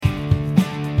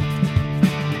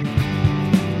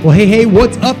Well, hey,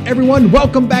 what's up, everyone?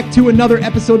 Welcome back to another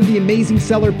episode of the Amazing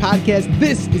Seller Podcast.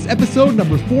 This is episode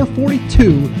number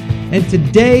 442, and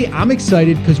today I'm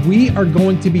excited because we are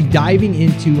going to be diving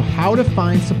into how to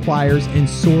find suppliers and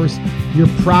source your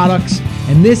products.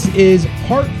 And this is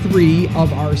part 3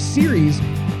 of our series,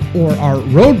 or our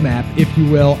roadmap, if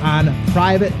you will, on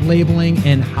private labeling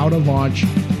and how to launch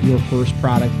your first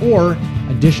product or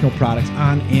additional products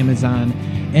on Amazon.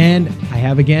 And I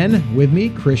have again with me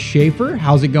Chris Schaefer.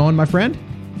 How's it going, my friend?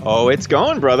 Oh, it's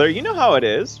going, brother. You know how it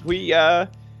is. We're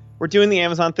doing the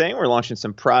Amazon thing. We're launching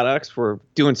some products. We're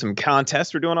doing some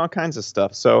contests. We're doing all kinds of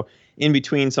stuff. So in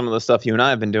between some of the stuff you and I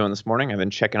have been doing this morning, I've been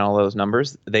checking all those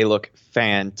numbers. They look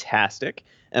fantastic.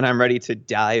 And I'm ready to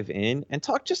dive in and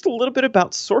talk just a little bit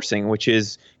about sourcing, which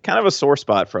is kind of a sore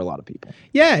spot for a lot of people.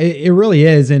 Yeah, it really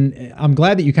is. And I'm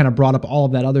glad that you kind of brought up all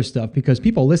of that other stuff, because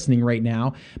people listening right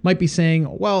now might be saying,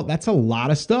 well, that's a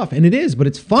lot of stuff. And it is, but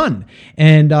it's fun.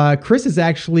 And Chris is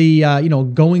actually,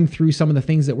 going through some of the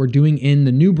things that we're doing in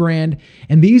the new brand.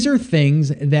 And these are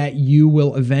things that you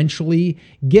will eventually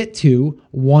get to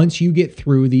once you get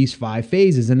through these 5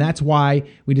 phases. And that's why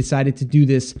we decided to do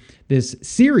this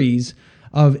series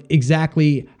of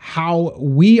exactly how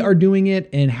we are doing it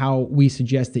and how we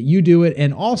suggest that you do it,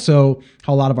 and also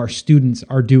how a lot of our students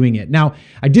are doing it. Now,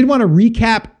 I did want to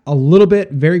recap a little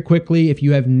bit very quickly. If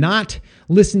you have not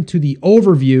listened to the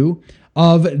overview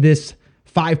of this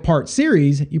 5-part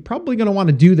series, you're probably going to want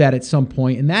to do that at some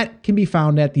point, and that can be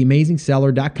found at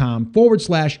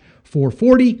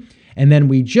theamazingseller.com/440. And then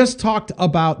we just talked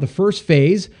about the first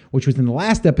phase, which was in the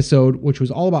last episode, which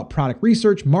was all about product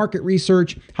research, market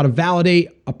research, how to validate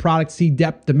a product, see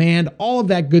depth, demand, all of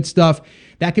that good stuff.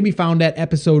 That can be found at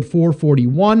episode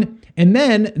 441. And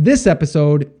then this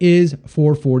episode is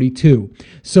 442.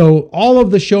 So all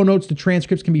of the show notes, the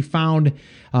transcripts can be found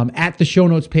at the show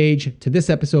notes page to this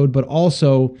episode, but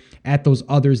also at those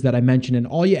others that I mentioned. And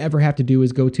all you ever have to do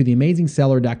is go to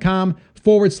theamazingseller.com/,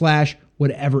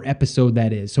 whatever episode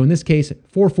that is. So in this case,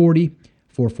 440,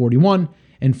 441,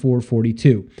 and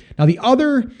 442. Now, the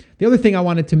other thing I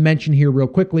wanted to mention here real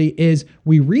quickly is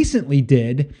we recently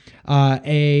did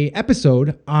a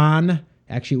episode on,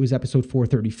 actually it was episode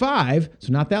 435,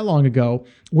 so not that long ago,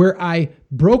 where I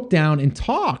broke down and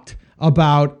talked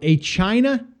about a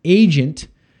China agent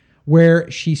where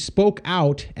she spoke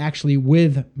out actually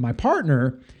with my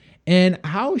partner and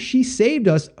how she saved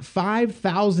us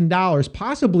 $5,000,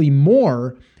 possibly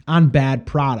more, on bad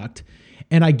product.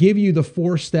 And I give you the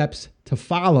 4 steps to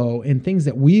follow and things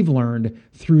that we've learned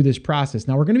through this process.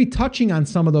 Now, we're going to be touching on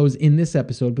some of those in this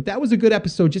episode, but that was a good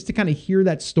episode just to kind of hear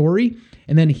that story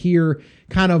and then hear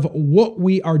kind of what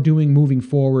we are doing moving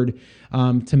forward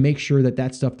to make sure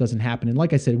that stuff doesn't happen. And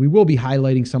like I said, we will be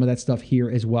highlighting some of that stuff here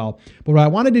as well. But what I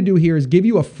wanted to do here is give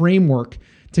you a framework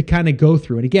to kind of go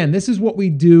through. And again, this is what we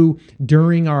do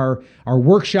during our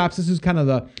workshops. This is kind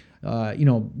of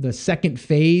the second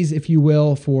phase, if you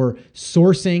will, for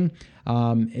sourcing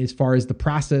as far as the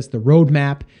process, the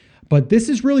roadmap. But this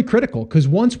is really critical, because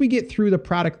once we get through the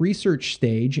product research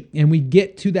stage and we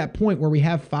get to that point where we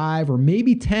have 5 or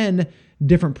maybe 10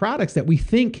 different products that we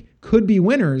think could be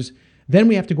winners, then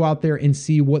we have to go out there and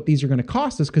see what these are going to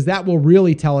cost us, because that will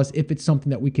really tell us if it's something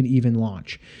that we can even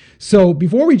launch. So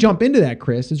before we jump into that,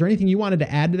 Chris, is there anything you wanted to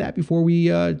add to that before we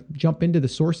jump into the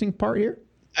sourcing part here?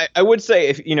 I would say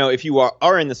if you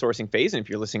are in the sourcing phase, and if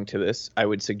you're listening to this, I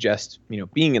would suggest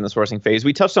being in the sourcing phase.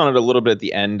 We touched on it a little bit at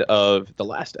the end of the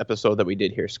last episode that we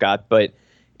did here, Scott. But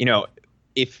even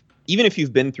if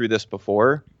you've been through this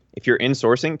before, if you're in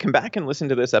sourcing, come back and listen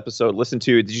to this episode. Listen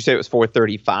to, did you say it was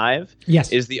 435?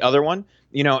 Yes. Is the other one,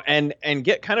 and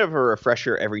get kind of a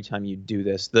refresher every time you do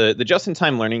this. The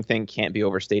just-in-time learning thing can't be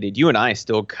overstated. You and I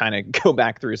still kind of go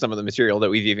back through some of the material that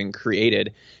we've even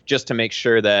created just to make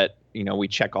sure that, we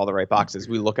check all the right boxes.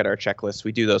 We look at our checklists.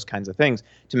 We do those kinds of things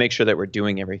to make sure that we're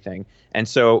doing everything. And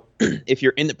so if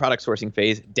you're in the product sourcing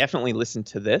phase, definitely listen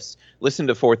to this. Listen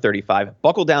to 435.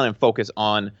 Buckle down and focus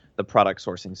on the product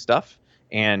sourcing stuff.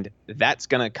 And that's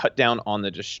going to cut down on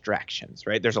the distractions,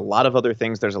 right? There's a lot of other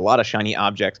things. There's a lot of shiny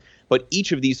objects. But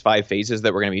each of these 5 phases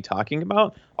that we're going to be talking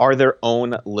about are their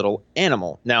own little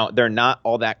animal. Now, they're not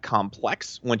all that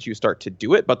complex once you start to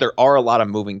do it, but there are a lot of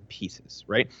moving pieces,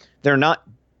 right? They're not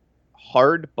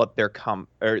hard, but they're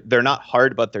not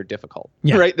hard, but they're difficult,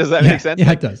 right? Does that make sense?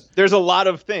 Yeah, it does. There's a lot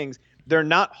of things. They're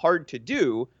not hard to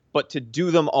do, but to do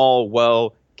them all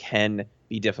well can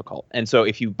be difficult. And so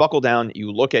if you buckle down, you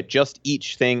look at just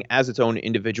each thing as its own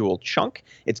individual chunk,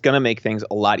 it's going to make things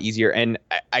a lot easier. And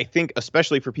I think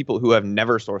especially for people who have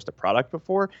never sourced a product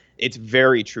before, it's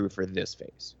very true for this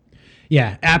phase.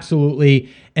 Yeah, absolutely.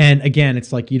 And again,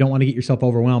 it's like you don't want to get yourself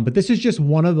overwhelmed, but this is just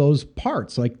one of those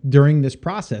parts like during this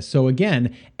process. So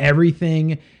again,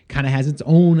 everything kind of has its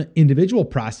own individual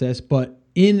process, but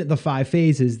in the 5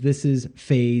 phases, this is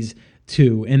phase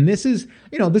 2. And this is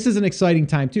an exciting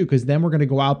time too, because then we're going to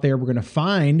go out there, we're going to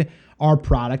find our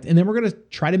product, and then we're going to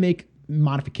try to make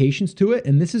modifications to it.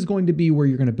 And this is going to be where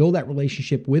you're going to build that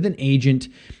relationship with an agent.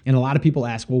 And a lot of people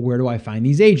ask, well, where do I find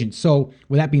these agents? So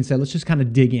with that being said, let's just kind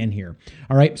of dig in here.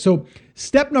 All right. So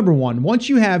step number 1, once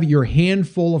you have your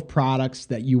handful of products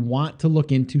that you want to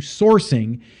look into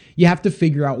sourcing, you have to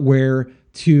figure out where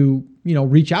to,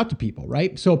 reach out to people,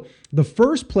 right? So the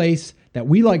first place that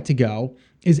we like to go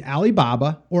is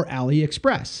Alibaba or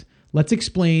AliExpress. Let's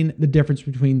explain the difference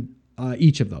between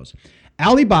each of those.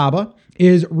 Alibaba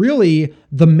is really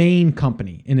the main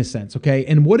company in a sense, okay?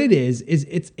 And what it is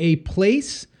it's a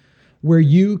place where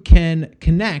you can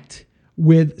connect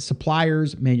with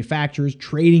suppliers, manufacturers,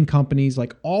 trading companies,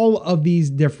 like all of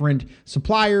these different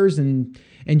suppliers and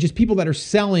just people that are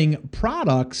selling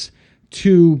products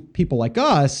to people like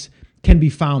us can be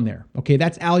found there. Okay,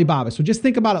 that's Alibaba. So just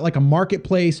think about it like a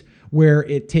marketplace where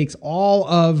it takes all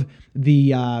of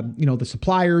the the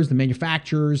suppliers, the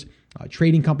manufacturers,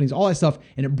 trading companies, all that stuff,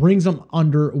 and it brings them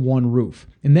under one roof.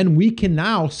 And then we can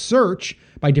now search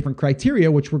by different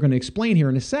criteria, which we're going to explain here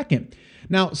in a second.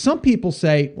 Now, some people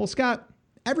say, well, Scott,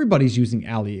 everybody's using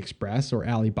AliExpress or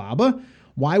Alibaba.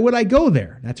 Why would I go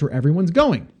there? That's where everyone's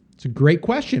going. It's a great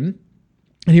question.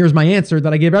 And here's my answer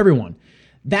that I give everyone.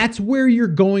 That's where you're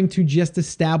going to just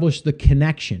establish the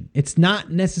connection. It's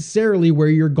not necessarily where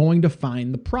you're going to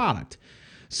find the product.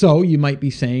 So you might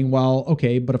be saying, well,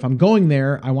 okay, but if I'm going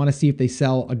there, I want to see if they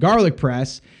sell a garlic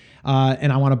press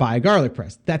and I want to buy a garlic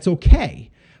press. That's okay.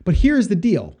 But here's the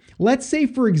deal. Let's say,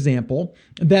 for example,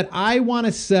 that I want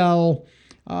to sell,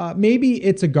 maybe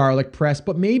it's a garlic press,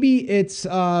 but maybe it's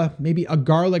maybe a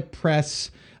garlic press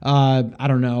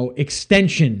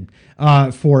extension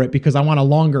for it because I want a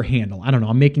longer handle. I don't know.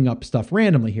 I'm making up stuff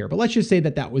randomly here, but let's just say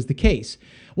that was the case.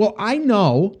 Well, I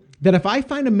know that if I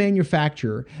find a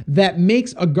manufacturer that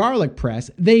makes a garlic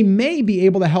press, they may be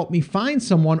able to help me find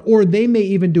someone, or they may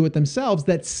even do it themselves,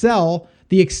 that sell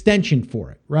the extension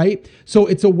for it, right? So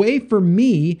it's a way for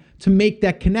me to make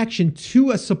that connection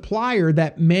to a supplier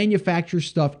that manufactures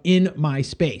stuff in my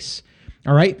space.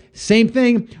 All right. Same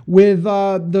thing with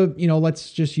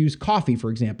let's just use coffee, for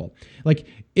example. Like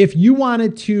if you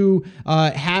wanted to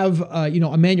have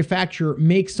a manufacturer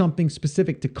make something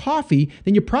specific to coffee,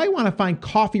 then you probably want to find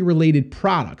coffee related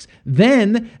products.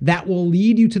 Then that will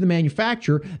lead you to the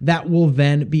manufacturer that will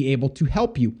then be able to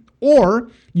help you.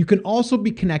 Or you can also be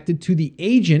connected to the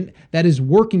agent that is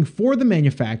working for the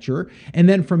manufacturer. And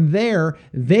then from there,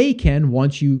 they can,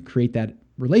 once you create that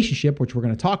relationship, which we're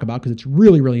going to talk about because it's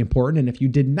really, really important. And if you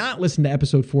did not listen to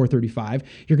episode 435,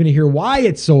 you're going to hear why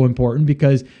it's so important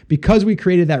because we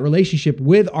created that relationship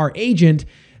with our agent,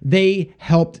 they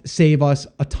helped save us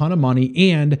a ton of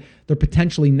money, and they're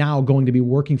potentially now going to be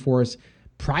working for us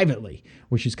privately,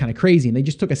 which is kind of crazy. And they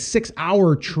just took a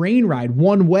 6-hour train ride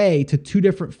one way to 2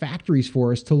 different factories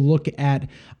for us to look at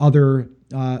other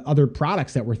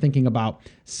products that we're thinking about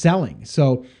selling.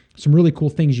 So some really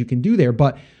cool things you can do there.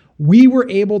 But we were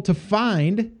able to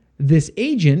find this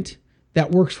agent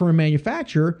that works for a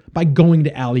manufacturer by going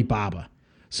to Alibaba.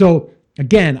 So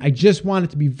again, I just want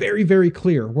it to be very, very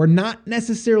clear. We're not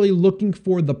necessarily looking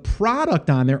for the product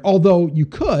on there, although you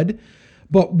could,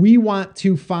 but we want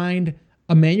to find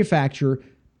a manufacturer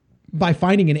by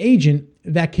finding an agent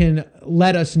that can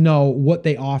let us know what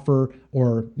they offer,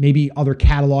 or maybe other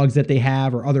catalogs that they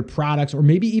have, or other products, or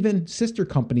maybe even sister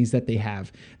companies that they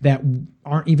have that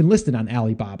aren't even listed on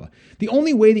Alibaba. The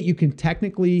only way that you can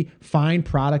technically find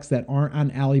products that aren't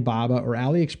on Alibaba or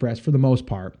AliExpress for the most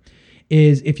part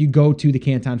is if you go to the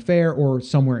Canton Fair or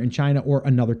somewhere in China or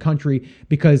another country,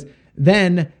 because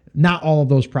then not all of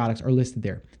those products are listed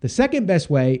there. The second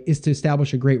best way is to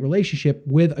establish a great relationship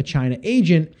with a China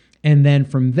agent, and then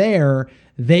from there,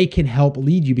 they can help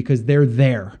lead you because they're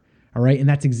there. All right. And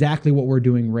that's exactly what we're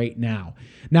doing right now.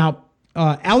 Now,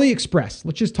 AliExpress,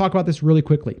 let's just talk about this really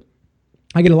quickly.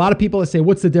 I get a lot of people that say,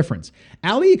 what's the difference?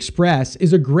 AliExpress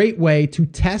is a great way to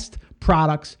test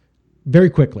products very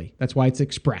quickly. That's why it's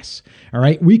express. All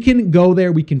right. We can go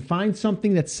there. We can find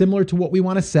something that's similar to what we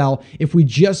want to sell if we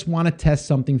just want to test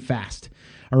something fast.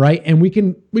 All right. And we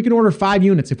can order 5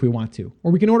 units if we want to,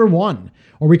 or we can order 1,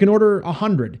 or we can order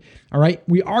 100. All right.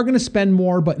 We are going to spend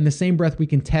more, but in the same breath, we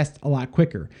can test a lot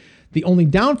quicker. The only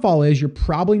downfall is you're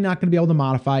probably not going to be able to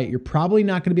modify it. You're probably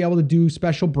not going to be able to do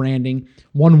special branding.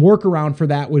 One workaround for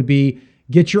that would be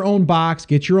get your own box,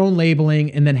 get your own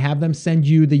labeling, and then have them send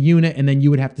you the unit, and then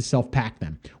you would have to self-pack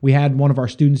them. We had one of our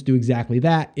students do exactly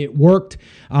that. It worked,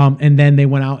 and then they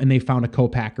went out and they found a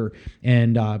co-packer,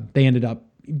 and they ended up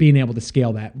being able to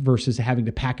scale that versus having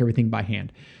to pack everything by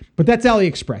hand. But that's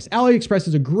AliExpress. AliExpress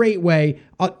is a great way,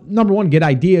 number one, get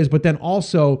ideas, but then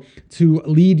also to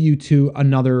lead you to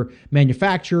another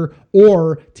manufacturer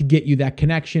or to get you that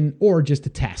connection or just to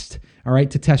test, all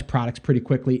right, to test products pretty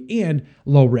quickly and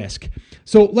low risk.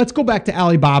 So let's go back to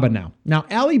Alibaba now. Now,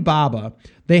 Alibaba,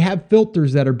 they have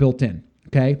filters that are built in,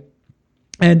 okay?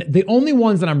 And the only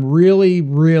ones that I'm really,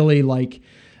 really like,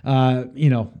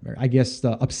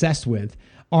 obsessed with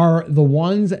are the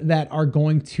ones that are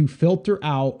going to filter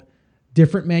out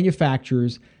different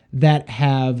manufacturers that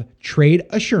have trade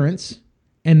assurance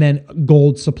and then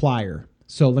gold supplier.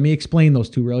 So let me explain those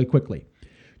two really quickly.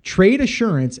 Trade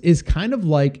assurance is kind of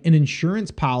like an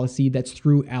insurance policy that's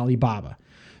through Alibaba.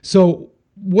 So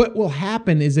what will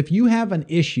happen is if you have an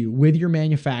issue with your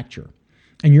manufacturer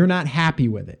and you're not happy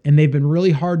with it and they've been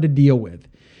really hard to deal with,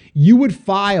 you would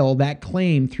file that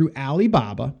claim through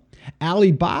Alibaba.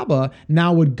 Alibaba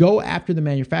now would go after the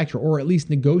manufacturer or at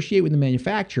least negotiate with the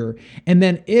manufacturer. And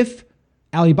then if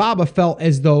Alibaba felt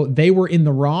as though they were in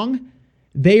the wrong,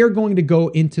 they are going to go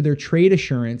into their trade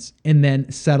assurance and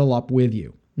then settle up with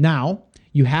you. Now,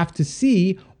 you have to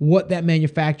see what that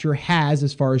manufacturer has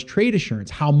as far as trade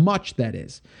assurance, how much that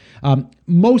is.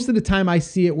 Most of the time I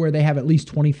see it where they have at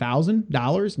least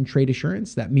 $20,000 in trade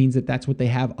assurance. That means that that's what they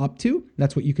have up to.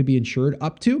 That's what you could be insured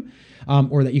up to,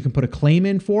 or that you can put a claim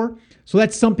in for. So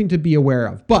that's something to be aware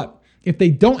of. But if they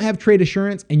don't have trade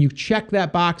assurance and you check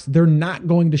that box, they're not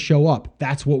going to show up.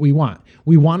 That's what we want.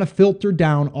 We want to filter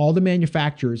down all the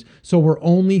manufacturers so we're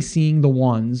only seeing the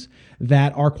ones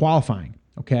that are qualifying,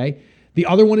 okay? The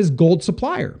other one is gold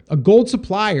supplier. A gold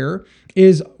supplier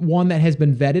is one that has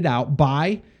been vetted out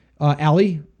by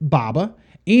Alibaba,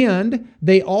 and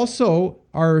they also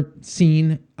are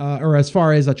seen, or as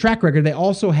far as a track record, they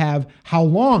also have how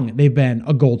long they've been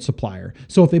a gold supplier.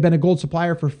 So if they've been a gold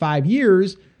supplier for 5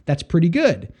 years, that's pretty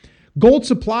good. Gold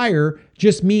supplier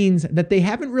just means that they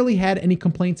haven't really had any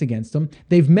complaints against them.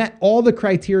 They've met all the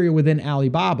criteria within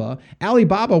Alibaba.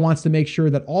 Alibaba wants to make sure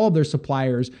that all of their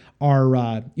suppliers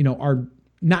are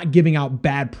not giving out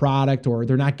bad product, or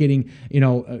they're not getting,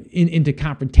 into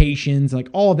confrontations, like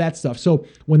all of that stuff. So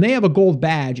when they have a gold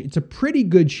badge, it's a pretty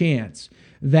good chance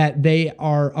that they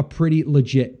are a pretty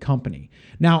legit company.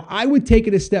 Now, I would take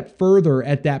it a step further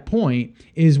at that point,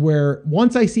 is where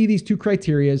once I see these two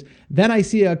criterias, then I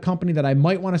see a company that I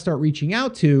might want to start reaching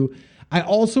out to. I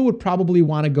also would probably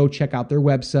want to go check out their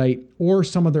website or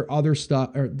some of their other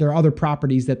stuff, or their other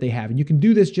properties that they have. And you can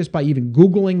do this just by even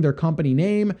Googling their company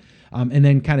name and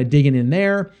then kind of digging in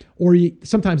there. Or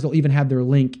sometimes they'll even have their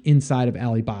link inside of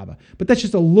Alibaba. But that's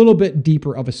just a little bit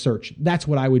deeper of a search. That's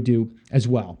what I would do as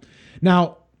well.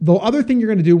 Now, the other thing you're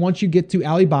going to do once you get to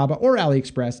Alibaba or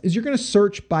AliExpress is you're going to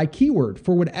search by keyword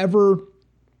for whatever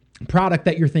product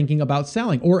that you're thinking about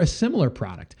selling, or a similar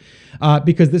product,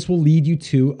 because this will lead you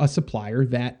to a supplier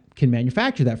that can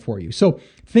manufacture that for you. So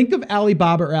think of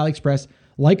Alibaba or AliExpress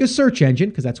like a search engine,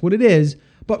 because that's what it is,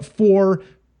 but for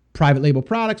private label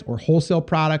products or wholesale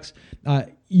products.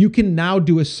 You can now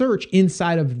do a search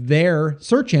inside of their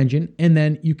search engine, and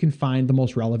then you can find the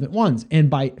most relevant ones. And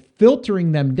by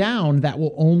filtering them down, that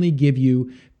will only give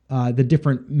you the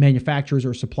different manufacturers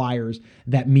or suppliers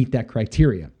that meet that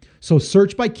criteria. So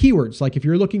search by keywords. Like if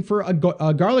you're looking for a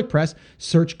garlic press,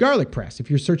 search garlic press. If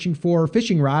you're searching for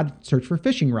fishing rod, search for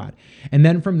fishing rod. And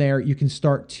then from there, you can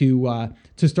start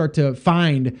to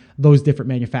find those different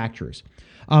manufacturers.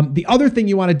 The other thing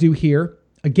you want to do here,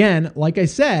 again, like I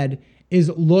said, is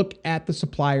look at the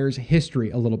supplier's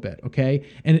history a little bit, okay?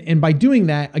 And by doing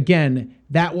that, again,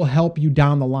 that will help you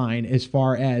down the line as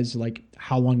far as like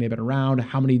how long they've been around,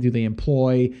 how many do they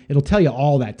employ. It'll tell you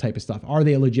all that type of stuff. Are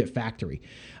they a legit factory?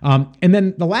 And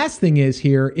then the last thing is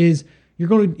here is you're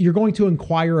going to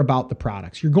inquire about the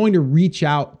products. You're going to reach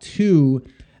out to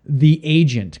the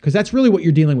agent, because that's really what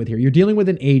you're dealing with here. You're dealing with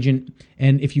an agent,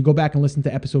 and if you go back and listen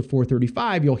to episode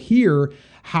 435, you'll hear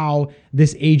how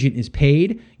this agent is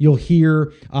paid. You'll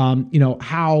hear,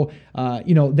 how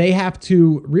they have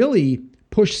to really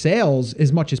push sales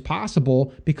as much as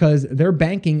possible because they're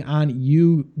banking on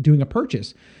you doing a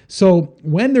purchase. So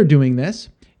when they're doing this,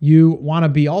 you want to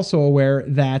be also aware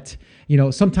that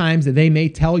sometimes they may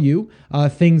tell you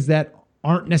things that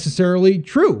aren't necessarily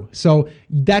true. So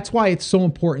that's why it's so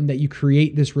important that you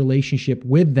create this relationship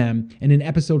with them. And in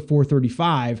episode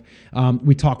 435,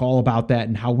 we talk all about that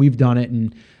and how we've done it,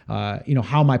 and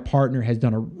how my partner has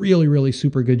done a really, really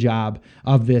super good job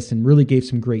of this and really gave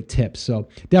some great tips. So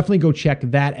definitely go check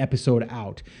that episode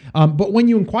out. But when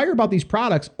you inquire about these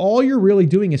products, all you're really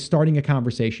doing is starting a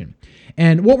conversation.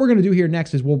 And what we're going to do here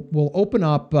next is we'll open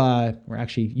up, or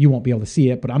actually you won't be able to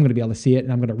see it, but I'm going to be able to see it,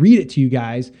 and I'm going to read it to you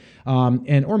guys.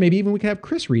 Or maybe even we could have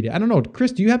Chris read it. I don't know.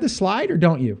 Chris, do you have the slide or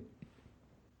don't you?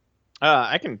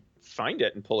 I can find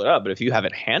it and pull it up, but if you have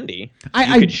it handy,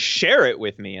 you could share it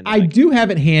with me. And I do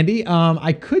have it handy.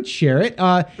 I could share it.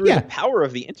 Through the power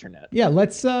of the internet. Yeah,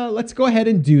 let's go ahead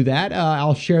and do that.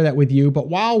 I'll share that with you. But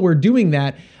while we're doing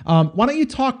that, why don't you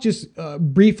talk just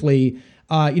briefly,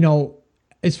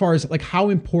 as far as like how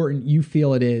important you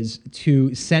feel it is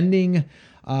to sending,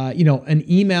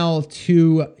 an email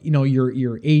to,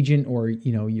 your agent or,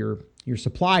 your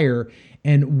supplier,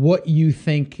 and what you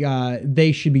think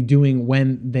they should be doing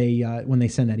when they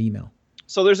send that email.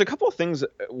 So there's a couple of things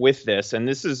with this, and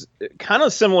this is kind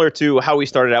of similar to how we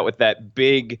started out with that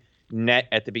big net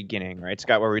at the beginning, right,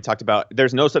 Scott, where we talked about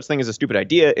there's no such thing as a stupid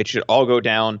idea. It should all go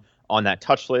down on that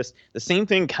touch list. The same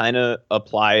thing kind of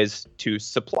applies to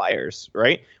suppliers,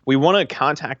 right? We want to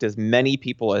contact as many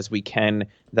people as we can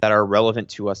that are relevant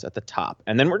to us at the top.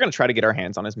 And then we're going to try to get our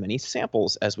hands on as many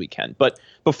samples as we can. But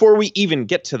before we even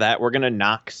get to that, we're going to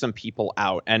knock some people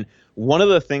out. And one of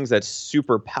the things that's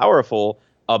super powerful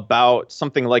about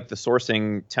something like the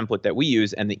sourcing template that we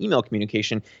use and the email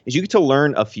communication is you get to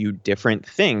learn a few different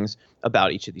things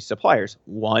about each of these suppliers.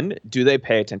 One, do they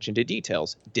pay attention to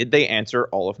details? Did they answer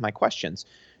all of my questions?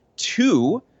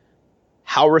 Two,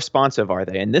 how responsive are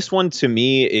they? And this one to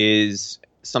me is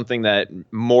something that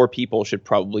more people should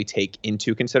probably take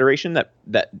into consideration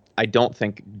that I don't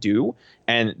think do.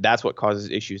 And that's what causes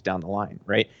issues down the line,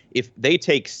 right? If they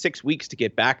take 6 weeks to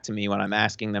get back to me when I'm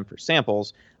asking them for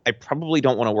samples, I probably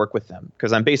don't want to work with them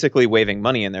because I'm basically waving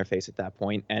money in their face at that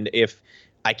point. And if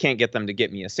I can't get them to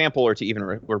get me a sample or to even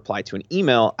reply to an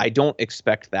email, I don't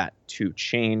expect that to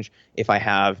change if I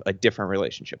have a different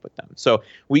relationship with them. So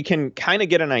we can kind of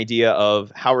get an idea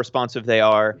of how responsive they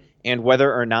are and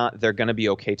whether or not they're going to be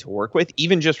okay to work with,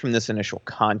 even just from this initial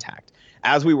contact.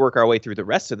 As we work our way through the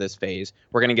rest of this phase,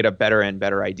 we're going to get a better and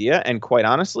better idea. And quite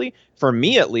honestly, for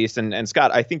me at least, and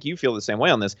Scott, I think you feel the same way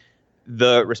on this,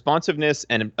 the responsiveness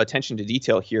and attention to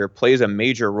detail here plays a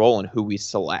major role in who we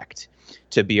select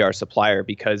to be our supplier,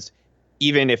 because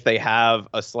even if they have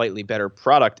a slightly better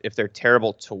product, if they're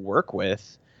terrible to work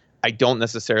with, I don't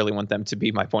necessarily want them to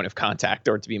be my point of contact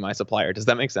or to be my supplier. Does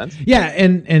that make sense? Yeah.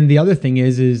 And the other thing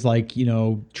is like,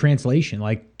 translation,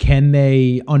 like, can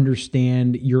they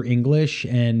understand your English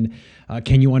and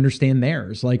can you understand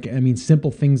theirs? Like, I mean,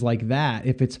 simple things like that.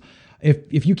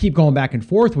 If you keep going back and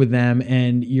forth with them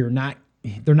and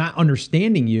they're not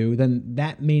understanding you, then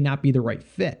that may not be the right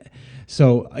fit.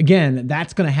 So again,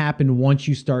 that's going to happen once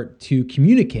you start to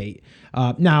communicate.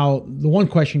 Now, the one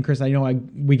question, Chris, I know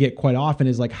we get quite often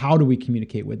is like, how do we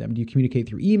communicate with them? Do you communicate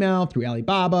through email, through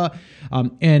Alibaba?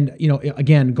 And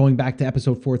again, going back to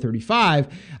episode 435,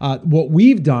 what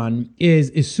we've done is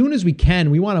as soon as we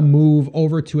can, we want to move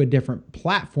over to a different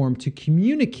platform to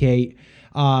communicate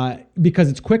because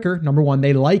it's quicker. Number one,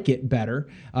 they like it better.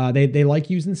 They like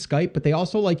using Skype, but they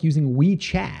also like using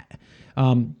WeChat,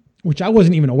 which I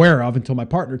wasn't even aware of until my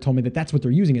partner told me that that's what they're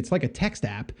using. It's like a text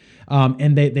app,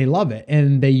 and they love it,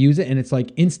 and they use it, and it's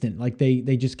like instant. Like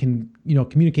they just can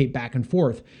communicate back and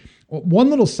forth. One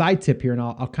little side tip here, and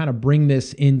I'll kind of bring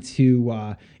this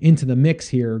into the mix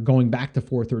here, going back to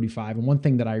 435. And one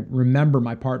thing that I remember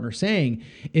my partner saying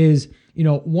is,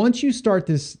 once you start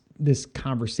this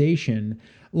conversation,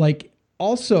 like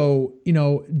also,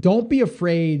 don't be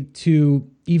afraid to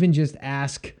even just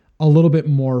ask a little bit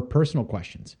more personal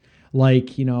questions. Like,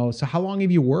 so how long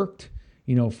have you worked,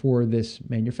 for this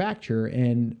manufacturer?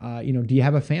 And, do you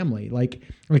have a family? Like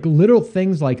little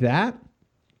things like that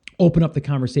open up the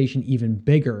conversation even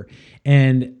bigger.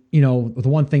 And, the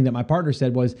one thing that my partner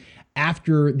said was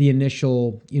after the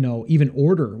initial, even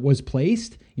order was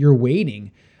placed, you're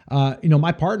waiting.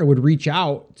 My partner would reach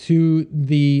out to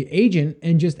the agent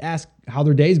and just ask how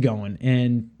their day's going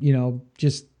and,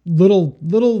 just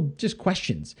little just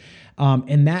questions.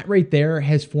 And that right there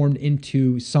has formed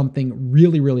into something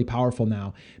really, really powerful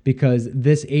now, because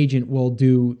this agent will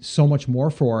do so much more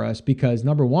for us because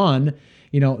number one,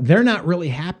 they're not really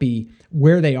happy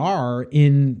where they are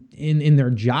in their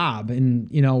job, and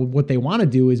what they want to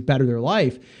do is better their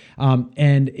life.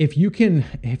 And if you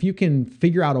can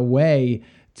figure out a way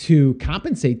to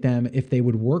compensate them if they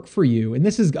would work for you. And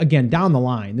this is, again, down the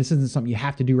line. This isn't something you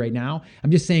have to do right now.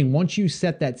 I'm just saying, once you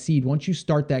set that seed, once you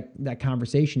start that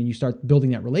conversation and you start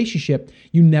building that relationship,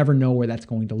 you never know where that's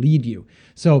going to lead you.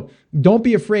 So don't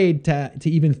be afraid to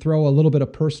even throw a little bit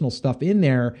of personal stuff in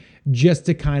there, just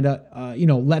to kind of,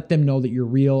 let them know that you're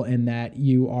real and that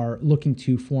you are looking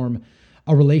to form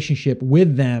a relationship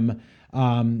with them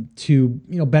to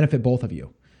benefit both of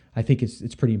you. I think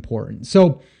it's pretty important.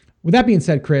 So with that being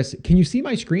said, Chris, can you see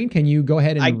my screen? Can you go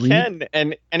ahead and read? I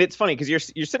can, and it's funny because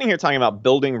you're sitting here talking about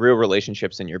building real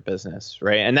relationships in your business,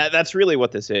 right? And that's really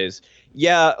what this is.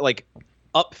 Yeah, like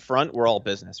up front, we're all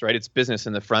business, right? It's business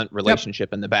in the front,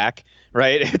 relationship in the back,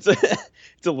 right? It's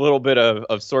a little bit of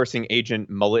sourcing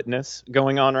agent mulletness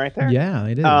going on right there. Yeah,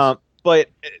 it is. But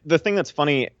the thing that's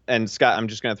funny, and Scott, I'm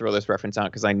just going to throw this reference out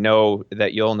because I know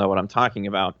that you'll know what I'm talking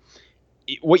about.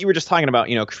 What you were just talking about,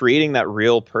 creating that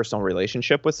real personal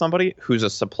relationship with somebody who's a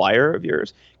supplier of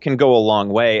yours can go a long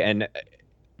way. And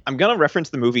I'm going to reference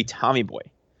the movie Tommy Boy.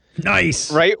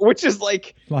 Nice. Right? Which is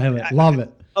like... Love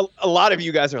it. A lot of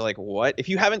you guys are like, what? If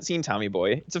you haven't seen Tommy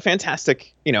Boy, it's a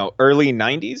fantastic, early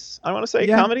 90s, I want to say,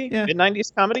 comedy. Yeah.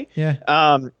 Mid-90s comedy.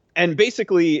 Yeah. And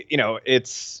basically,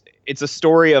 it's a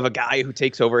story of a guy who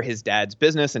takes over his dad's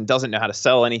business and doesn't know how to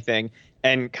sell anything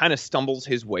and kind of stumbles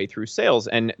his way through sales.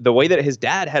 And the way that his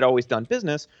dad had always done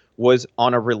business was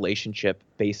on a relationship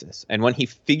basis. And when he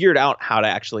figured out how to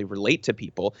actually relate to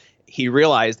people, he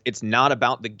realized it's not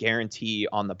about the guarantee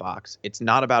on the box. It's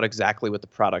not about exactly what the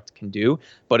product can do,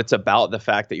 but it's about the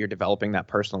fact that you're developing that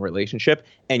personal relationship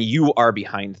and you are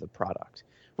behind the product,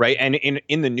 right? And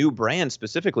in the new brand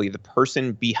specifically, the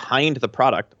person behind the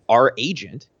product, our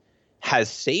agent, has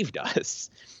saved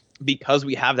us because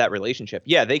we have that relationship.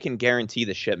 Yeah, they can guarantee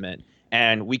the shipment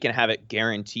and we can have it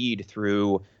guaranteed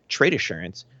through trade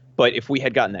assurance. But if we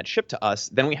had gotten that shipped to us,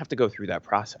 then we have to go through that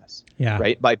process. Yeah.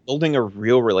 Right. By building a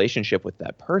real relationship with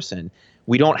that person,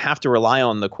 we don't have to rely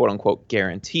on the quote unquote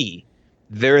guarantee.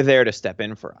 They're there to step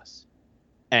in for us.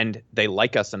 And they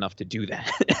like us enough to do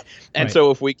that. And right.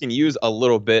 So if we can use a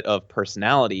little bit of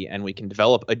personality and we can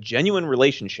develop a genuine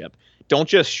relationship, don't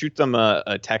just shoot them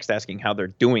a text asking how they're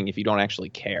doing if you don't actually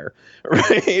care,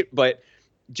 right? But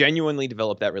genuinely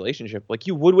develop that relationship like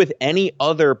you would with any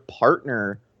other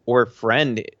partner or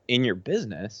friend in your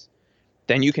business,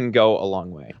 then you can go a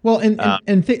long way. Well,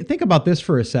 and think about this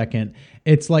for a second.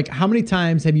 It's like, how many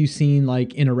times have you seen,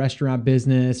 like in a restaurant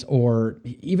business or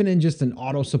even in just an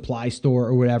auto supply store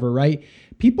or whatever, right?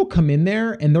 People come in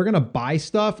there and they're going to buy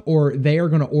stuff or they are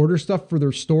going to order stuff for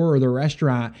their store or their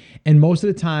restaurant. And most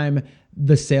of the time,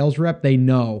 the sales rep, they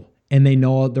know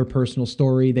their personal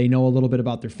story. They know a little bit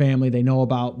about their family. They know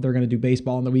about they're going to do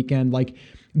baseball on the weekend. Like,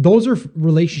 those are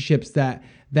relationships that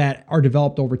are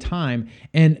developed over time.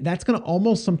 And that's going to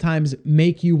almost sometimes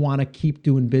make you want to keep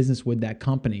doing business with that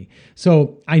company.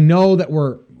 So I know that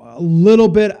we're a little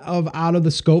bit out of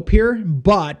the scope here,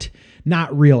 but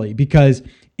not really, because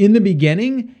in the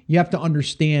beginning, you have to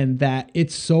understand that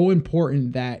it's so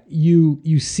important that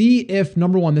you see if,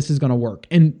 number one, this is going to work.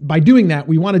 And by doing that,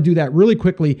 we want to do that really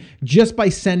quickly just by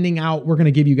sending out, we're going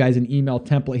to give you guys an email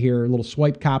template here, a little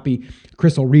swipe copy.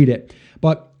 Chris will read it.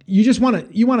 But you want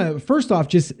to first off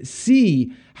just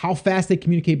see how fast they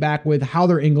communicate back with, how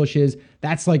their English is.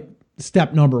 That's like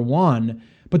step number one.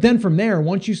 But then from there,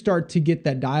 once you start to get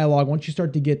that dialogue, once you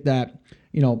start to get that,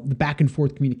 the back and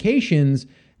forth communications,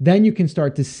 then you can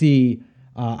start to see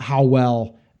how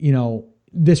well,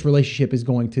 this relationship is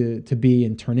going to be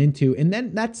and turn into. And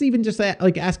then that's even just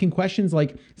like asking questions,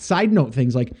 like side note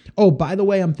things like, oh, by the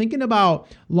way, I'm thinking about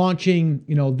launching,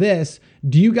 this.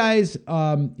 Do you guys,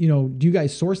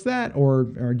 source that or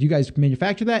do you guys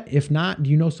manufacture that? If not,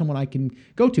 do you know someone I can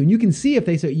go to? And you can see if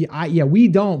they say, yeah, we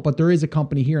don't, but there is a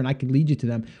company here and I can lead you to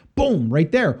them. Boom,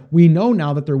 right there. We know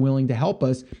now that they're willing to help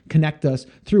us, connect us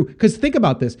through. Because think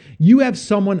about this. You have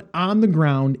someone on the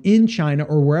ground in China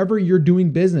or wherever you're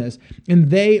doing business, and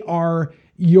they are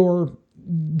your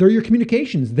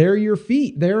communications. They're your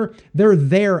feet. They're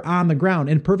there on the ground.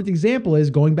 And a perfect example is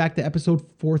going back to episode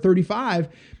 435.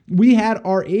 We had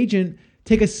our agent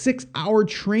take a 6-hour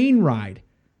train ride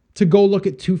to go look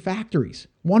at 2 factories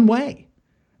one way,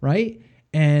 right?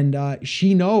 And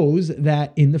she knows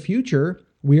that in the future,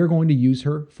 we are going to use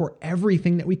her for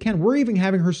everything that we can. We're even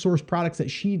having her source products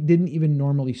that she didn't even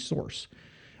normally source.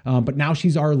 But now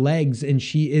she's our legs and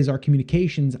she is our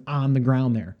communications on the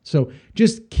ground there. So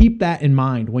just keep that in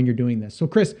mind when you're doing this. So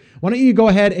Chris, why don't you go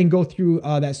ahead and go through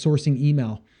that sourcing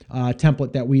email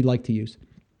template that we like to use?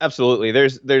 Absolutely.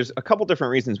 There's a couple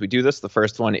different reasons we do this. The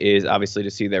first one is obviously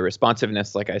to see their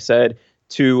responsiveness, like I said.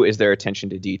 Two is their attention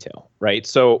to detail, right?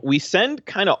 So we send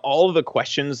kind of all of the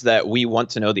questions that we want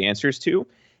to know the answers to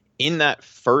in that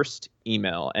first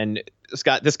email. And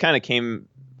Scott, this kind of came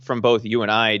from both you and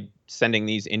I sending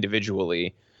these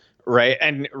individually, right?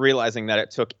 And realizing that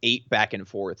it took 8 back and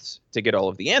forths to get all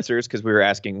of the answers because we were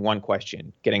asking one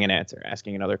question, getting an answer,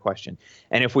 asking another question.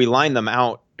 And if we line them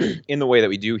out in the way that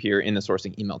we do here in the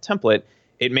sourcing email template,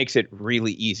 it makes it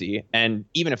really easy. And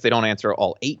even if they don't answer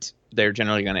all 8, they're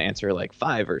generally going to answer like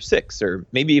 5 or 6 or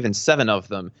maybe even 7 of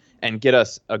them and get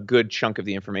us a good chunk of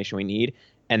the information we need.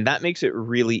 And that makes it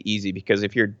really easy because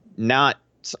if you're not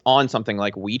on something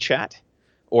like WeChat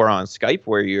or on Skype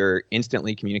where you're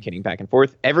instantly communicating back and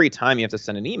forth, every time you have to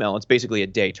send an email, it's basically a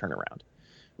day turnaround,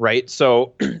 right?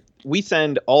 So we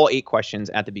send all 8 questions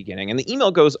at the beginning, and the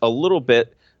email goes a little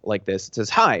bit like this. It says,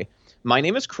 "Hi, my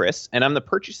name is Chris, and I'm the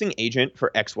purchasing agent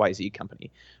for XYZ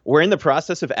company. We're in the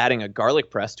process of adding a garlic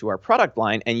press to our product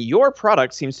line, and your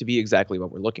product seems to be exactly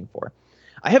what we're looking for.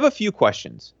 I have a few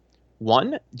questions.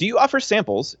 1, do you offer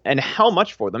samples, and how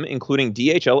much for them, including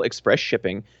DHL Express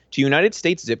shipping to United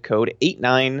States zip code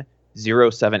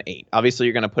 89078? Obviously,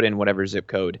 you're going to put in whatever zip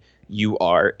code you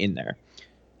are in there.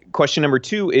 Question number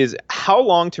 2 is, how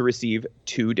long to receive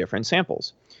 2 different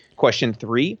samples? Question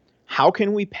 3, how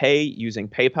can we pay using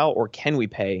PayPal, or can we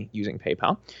pay using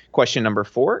PayPal? Question number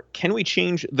 4, can we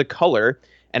change the color?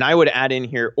 And I would add in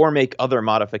here, or make other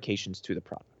modifications to the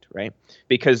product, right?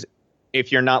 Because if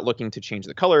you're not looking to change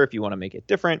the color, if you want to make it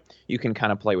different, you can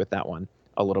kind of play with that one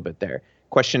a little bit there.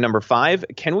 Question number 5,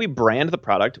 can we brand the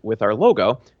product with our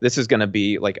logo? This is going to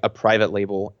be like a private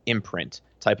label imprint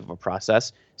type of a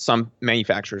process. Some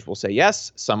manufacturers will say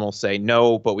yes, some will say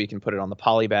no, but we can put it on the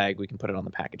poly bag, we can put it on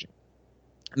the packaging.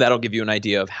 That'll give you an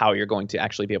idea of how you're going to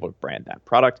actually be able to brand that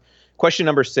product. Question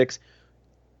number 6,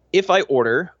 if I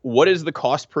order, what is the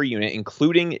cost per unit,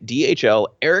 including DHL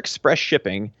Air Express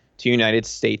shipping to United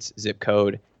States zip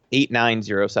code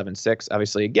 89076?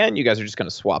 Obviously, again, you guys are just going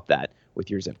to swap that with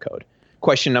your zip code.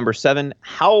 Question number 7,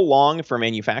 how long for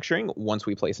manufacturing once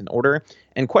we place an order?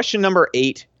 And question number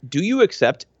 8, do you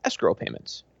accept escrow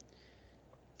payments?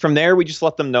 From there, we just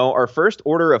let them know our first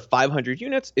order of 500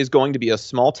 units is going to be a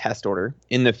small test order.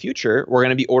 In the future, we're going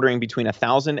to be ordering between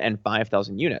 1,000 and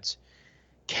 5,000 units.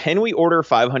 Can we order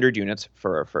 500 units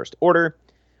for our first order?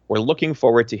 We're looking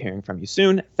forward to hearing from you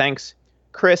soon. Thanks,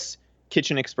 Chris,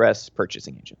 Kitchen Express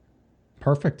purchasing agent.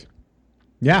 Perfect.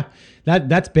 Yeah,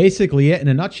 that's basically it in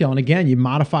a nutshell. And again, you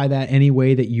modify that any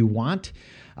way that you want.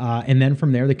 And then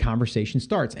from there, the conversation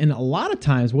starts. And a lot of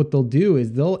times what they'll do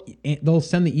is they'll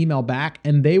send the email back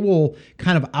and they will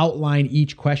kind of outline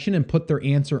each question and put their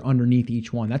answer underneath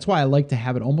each one. That's why I like to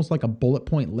have it almost like a bullet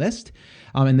point list.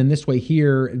 And then this way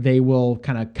here, they will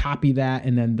kind of copy that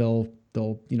and then they'll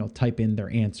type in their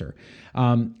answer.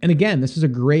 And again, this is a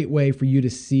great way for you to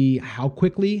see how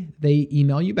quickly they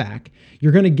email you back.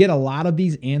 You're going to get a lot of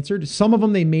these answered. Some of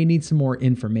them, they may need some more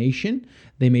information.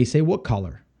 They may say, what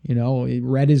color?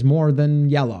 Red is more than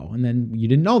yellow. And then you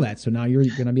didn't know that. So now you're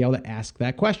going to be able to ask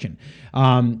that question.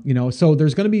 So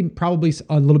there's going to be probably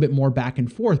a little bit more back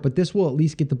and forth, but this will at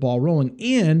least get the ball rolling.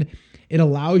 And it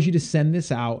allows you to send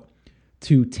this out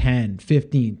to 10,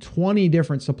 15, 20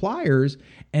 different suppliers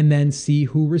and then see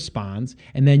who responds.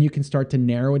 And then you can start to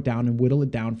narrow it down and whittle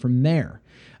it down from there.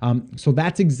 So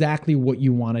that's exactly what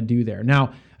you want to do there.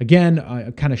 Now,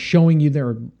 again, kind of showing you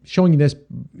this,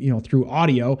 through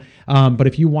audio. But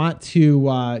if you want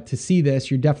to see this,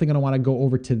 you're definitely going to want to go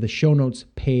over to the show notes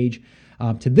page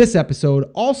to this episode.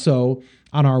 Also,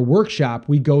 on our workshop,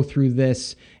 we go through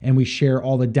this and we share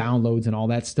all the downloads and all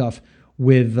that stuff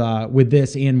with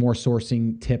this and more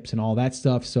sourcing tips and all that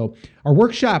stuff. So our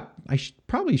workshop, I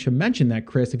probably should mention that,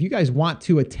 Chris, if you guys want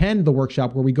to attend the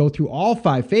workshop where we go through all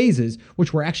 5 phases,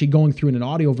 which we're actually going through in an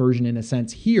audio version in a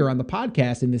sense here on the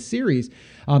podcast in this series,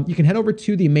 you can head over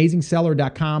to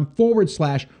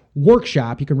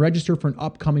theamazingseller.com/workshop. You can register for an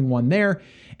upcoming one there.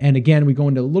 And again, we go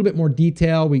into a little bit more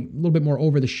detail, a little bit more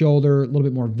over the shoulder, a little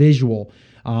bit more visual.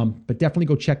 But definitely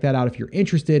go check that out if you're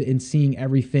interested in seeing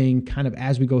everything kind of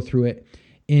as we go through it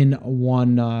in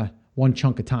one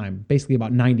chunk of time, basically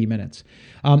about 90 minutes.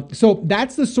 So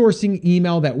that's the sourcing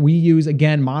email that we use.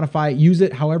 Again, modify it, use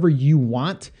it however you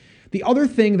want. The other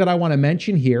thing that I want to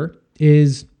mention here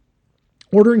is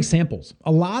ordering samples.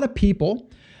 A lot of people,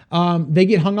 they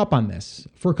get hung up on this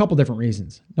for a couple different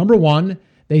reasons. Number one,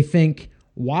 they think,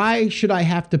 why should I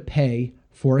have to pay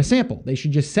for a sample? They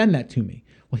should just send that to me.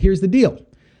 Well, here's the deal.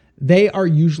 They are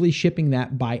usually shipping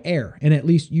that by air, and at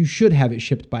least you should have it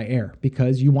shipped by air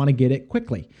because you want to get it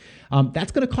quickly.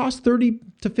 That's going to cost $30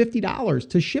 to $50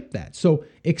 to ship that. So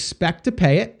expect to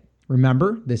pay it,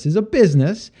 Remember, this is a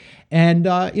business, and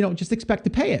just expect to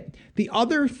pay it. The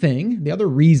other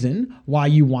reason why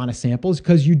you want a sample is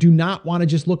because you do not want to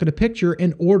just look at a picture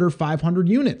and order 500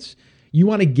 units. You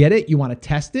want to get it, you want to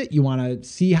test it, you want to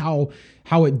see how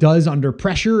it does under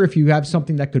pressure, if you have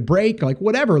something that could break, like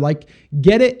whatever, like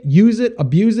get it, use it,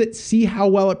 abuse it, see how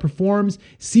well it performs,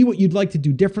 see what you'd like to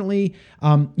do differently.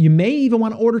 You may even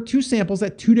want to order 2 samples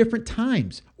at 2 different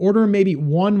times. Order maybe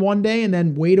one day and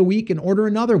then wait a week and order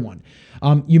another one.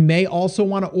 You may also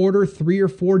want to order 3 or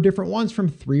 4 different ones from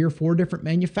 3 or 4 different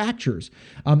manufacturers.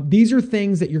 These are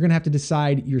things that you're going to have to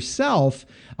decide yourself.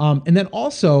 And then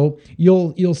also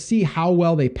you'll see how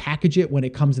well they package it when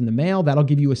it comes in the mail. That'll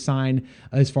give you a sign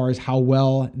as far as how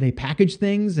well they package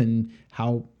things and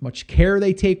how much care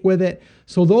they take with it.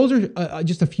 So those are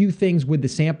just a few things with the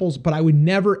samples, but I would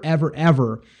never, ever,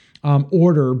 ever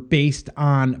order based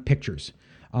on pictures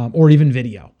or even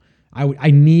video.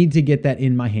 I need to get that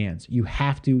in my hands. You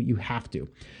have to.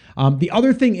 The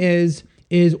other thing is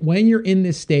when you're in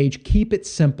this stage, keep it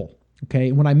simple. Okay.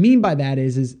 And what I mean by that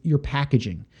is your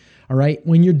packaging. All right.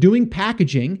 When you're doing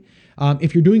packaging,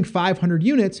 if you're doing 500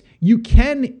 units, you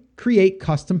can create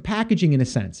custom packaging in a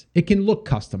sense. It can look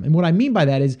custom. And what I mean by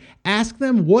that is ask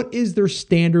them, what is their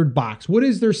standard box? What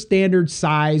is their standard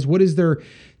size? What is their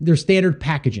standard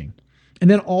packaging? And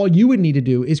then all you would need to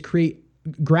do is create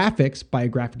graphics by a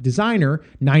graphic designer,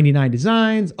 99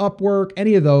 Designs, Upwork,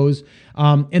 any of those.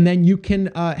 And then you can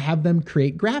have them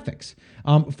create graphics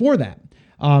for that.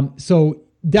 So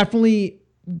definitely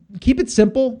keep it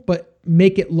simple, but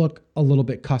make it look a little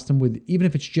bit custom with, even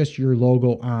if it's just your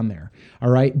logo on there.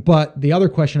 All right. But the other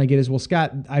question I get is, well,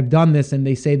 Scott, I've done this and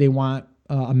they say they want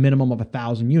a minimum of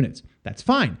 1,000 units. That's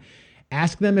fine.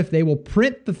 Ask them if they will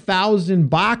print the 1,000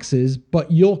 boxes,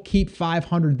 but you'll keep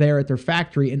 500 there at their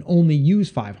factory and only use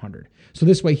 500. So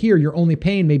this way here, you're only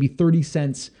paying maybe 30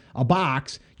 cents a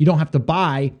box. You don't have to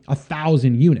buy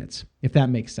 1,000 units, if that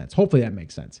makes sense. Hopefully that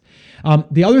makes sense.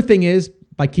 The other thing is,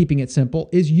 by keeping it simple,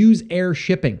 is use air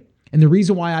shipping. And the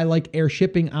reason why I like air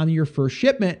shipping on your first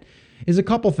shipment is a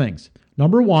couple things.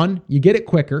 Number one, you get it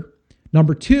quicker.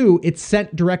 Number two, it's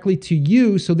sent directly to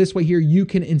you. So this way here, you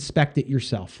can inspect it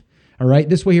yourself. All right.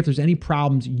 This way, if there's any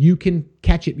problems, you can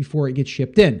catch it before it gets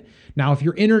shipped in. Now, if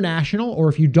you're international or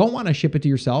if you don't want to ship it to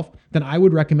yourself, then I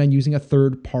would recommend using a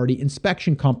third-party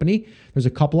inspection company. There's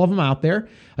a couple of them out there.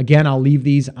 Again, I'll leave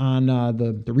these on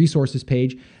the resources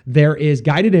page. There is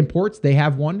Guided Imports. They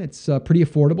have one. It's pretty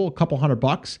affordable, a couple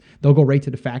 $100. They'll go right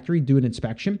to the factory, do an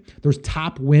inspection. There's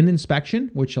Top Win Inspection,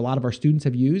 which a lot of our students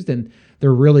have used, and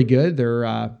they're really good. They're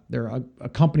a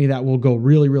company that will go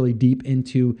really, really deep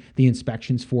into the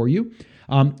inspections for you.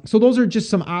 So those are just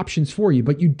some options for you,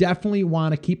 but you definitely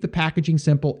want to keep the packaging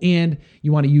simple and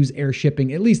you want to use air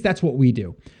shipping. At least that's what we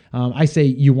do. I say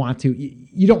you want to.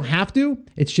 You don't have to.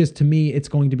 It's just, to me, it's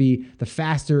going to be the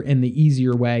faster and the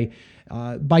easier way.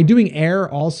 By doing air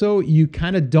also, you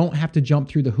kind of don't have to jump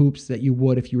through the hoops that you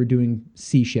would if you were doing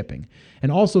sea shipping.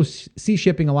 And also sea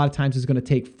shipping a lot of times is going to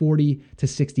take 40 to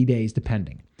 60 days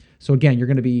depending. So again, you're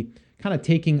going to be kind of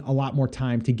taking a lot more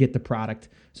time to get the product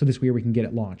so this way we can get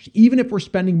it launched. Even if we're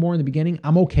spending more in the beginning,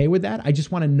 I'm okay with that. I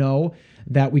just want to know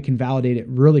that we can validate it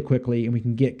really quickly and we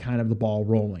can get kind of the ball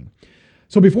rolling.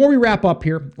 So before we wrap up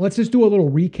here, let's just do a little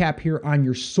recap here on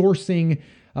your sourcing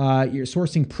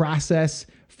process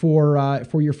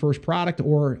for your first product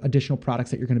or additional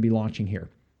products that you're going to be launching here.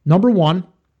 Number one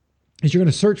is you're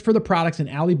going to search for the products in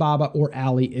Alibaba or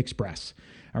AliExpress.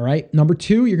 All right. Number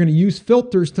two, you're going to use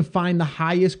filters to find the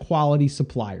highest quality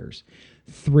suppliers.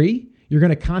 3, you're going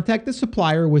to contact the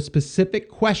supplier with specific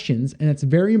questions, and it's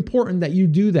very important that you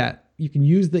do that. You can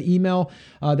use the email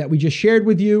that we just shared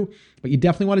with you, but you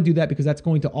definitely want to do that because that's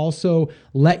going to also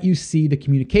let you see the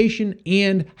communication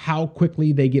and how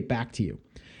quickly they get back to you.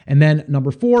 And then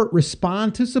number 4,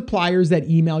 respond to suppliers that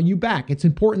email you back. It's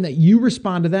important that you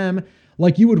respond to them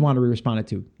like you would want to be responded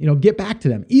to. Get back to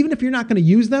them. Even if you're not going to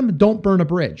use them, don't burn a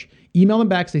bridge. Email them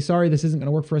back, say, sorry, this isn't going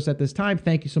to work for us at this time.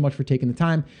 Thank you so much for taking the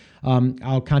time.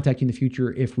 I'll contact you in the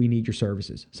future if we need your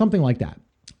services. Something like that.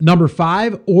 Number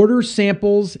 5, order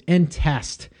samples and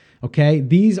test. Okay,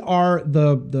 these are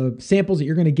the samples that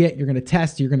you're going to get. You're going to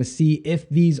test. You're going to see if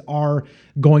these are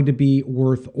going to be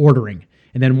worth ordering.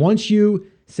 And then once you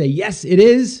say, yes, it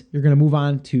is, you're going to move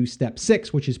on to step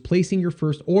 6, which is placing your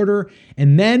first order.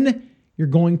 And then you're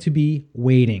going to be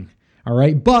waiting. All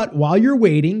right. But while you're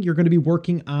waiting, you're going to be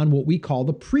working on what we call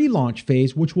the pre-launch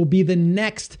phase, which will be the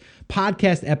next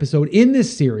podcast episode in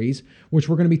this series, which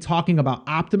we're going to be talking about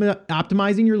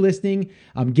optimizing your listing,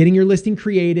 getting your listing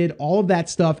created, all of that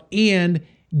stuff, and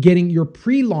getting your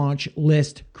pre-launch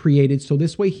list created. So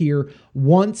this way here,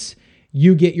 once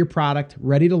you get your product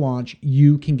ready to launch,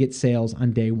 you can get sales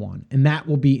on day one. And that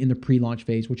will be in the pre-launch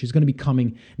phase, which is going to be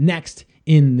coming next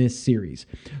in this series.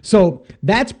 So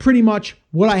that's pretty much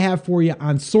what I have for you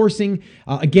on sourcing.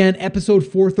 Again, episode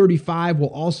 435 will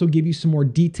also give you some more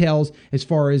details as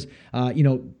far as,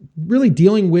 really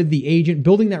dealing with the agent,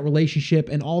 building that relationship,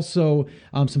 and also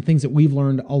some things that we've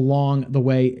learned along the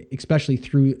way, especially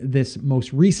through this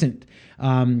most recent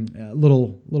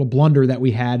little blunder that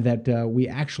we had that we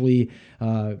actually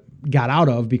got out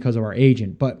of because of our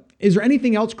agent. But is there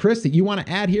anything else, Chris, that you want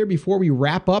to add here before we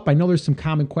wrap up? I know there's some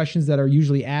common questions that are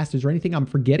usually asked. Is there anything I'm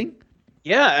forgetting?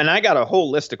 Yeah, and I got a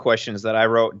whole list of questions that I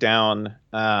wrote down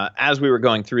as we were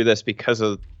going through this because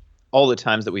of all the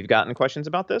times that we've gotten questions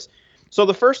about this. So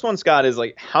the first one, Scott, is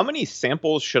like, how many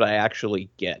samples should I actually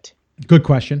get? Good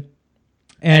question.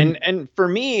 And for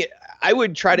me, I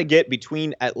would try to get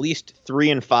between at least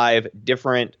 3 and 5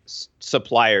 different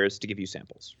suppliers to give you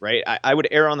samples, right? I would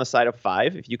err on the side of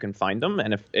 5 if you can find them,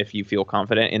 and if you feel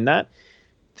confident in that.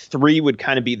 3 would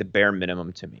kind of be the bare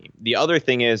minimum to me. The other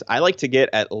thing is I like to get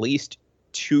at least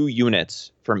 2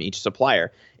 units from each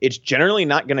supplier. It's generally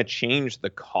not going to change the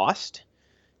cost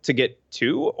to get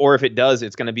 2, or if it does,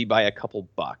 it's going to be by a couple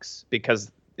bucks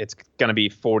because it's going to be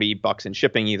 $40 in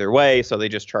shipping either way. So they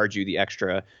just charge you the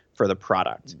extra for the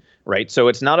product, right? So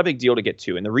it's not a big deal to get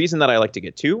 2. And the reason that I like to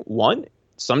get 2, 1,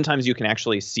 sometimes you can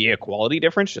actually see a quality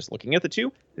difference just looking at the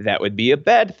 2. That would be a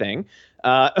bad thing.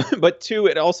 But 2,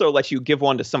 it also lets you give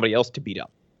one to somebody else to beat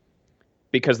up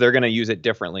because they're going to use it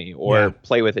differently or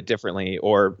play with it differently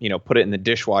or, put it in the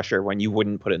dishwasher when you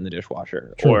wouldn't put it in the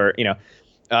dishwasher. True.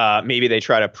 Or, maybe they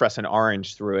try to press an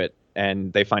orange through it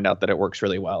and they find out that it works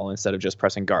really well instead of just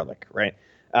pressing garlic, right?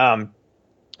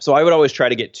 So I would always try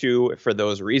to get 2 for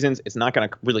those reasons. It's not going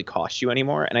to really cost you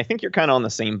anymore. And I think you're kind of on the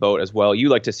same boat as well. You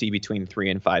like to see between 3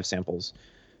 and 5 samples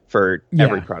for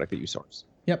every product that you source.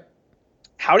 Yep.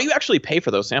 How do you actually pay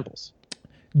for those samples?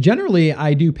 Generally,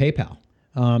 I do PayPal.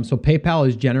 So PayPal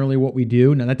is generally what we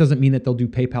do. Now, that doesn't mean that they'll do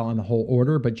PayPal on the whole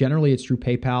order, but generally it's through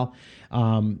PayPal.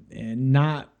 And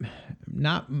not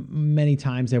many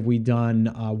times have we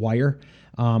done wire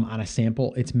on a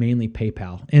sample. It's mainly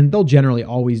PayPal, and they'll generally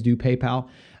always do PayPal.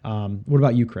 What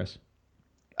about you, Chris?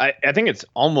 I think it's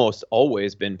almost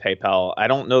always been PayPal. I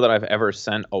don't know that I've ever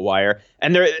sent a wire.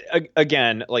 And there,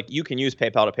 again, like you can use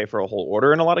PayPal to pay for a whole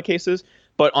order in a lot of cases,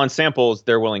 but on samples,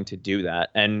 they're willing to do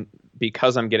that. And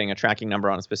because I'm getting a tracking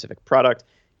number on a specific product,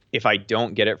 if I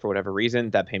don't get it for whatever reason,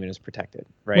 that payment is protected,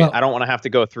 right? Well, I don't want to have to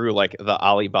go through like the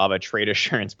Alibaba trade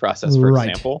assurance process, for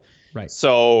example. Right.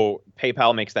 So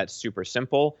PayPal makes that super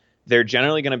simple. They're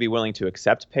generally going to be willing to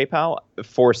accept PayPal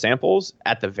for samples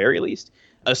at the very least,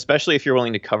 especially if you're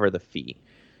willing to cover the fee.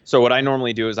 So what I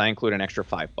normally do is I include an extra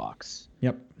 $5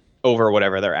 over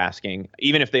whatever they're asking,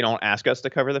 even if they don't ask us to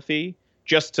cover the fee,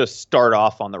 just to start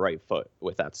off on the right foot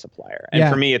with that supplier. And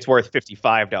for me, it's worth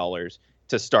 $55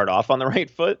 to start off on the right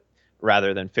foot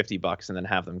rather than $50 and then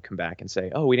have them come back and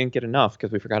say, oh, we didn't get enough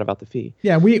because we forgot about the fee.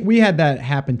 Yeah, we had that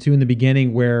happen too in the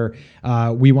beginning where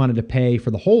we wanted to pay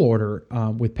for the whole order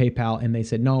with PayPal, and they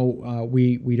said, no,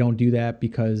 we don't do that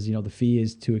because the fee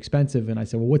is too expensive. And I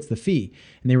said, well, what's the fee?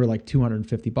 And they were like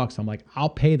 $250. I'm like, I'll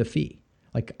pay the fee.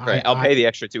 Like I'll pay the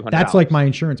extra $200. That's like my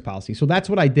insurance policy. So that's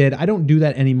what I did. I don't do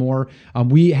that anymore.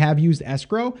 We have used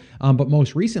escrow, but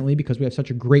most recently, because we have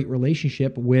such a great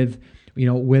relationship with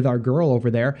our girl over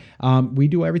there, we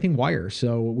do everything wire.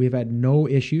 So we've had no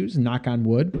issues. Knock on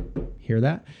wood. Hear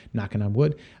that? Knocking on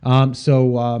wood. Once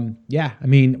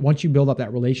you build up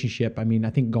that relationship, I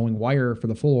think going wire for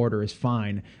the full order is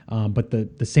fine. But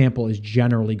the sample is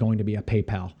generally going to be a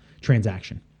PayPal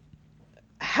transaction.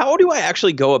 How do I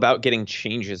actually go about getting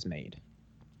changes made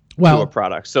to a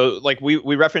product? So like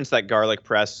we referenced that garlic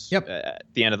press at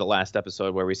the end of the last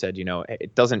episode where we said,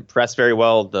 it doesn't press very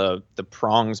well. The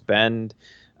prongs bend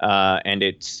and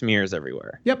it smears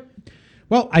everywhere. Yep.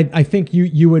 Well, I think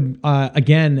you would,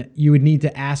 you would need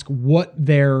to ask what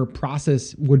their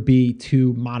process would be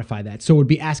to modify that. So it would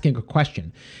be asking a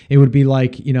question. It would be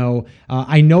like,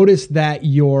 I noticed that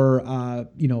your,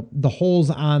 the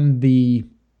holes on the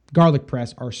garlic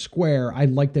press are square. I'd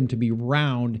like them to be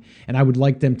round, and I would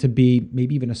like them to be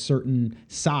maybe even a certain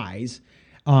size.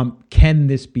 Can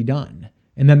this be done?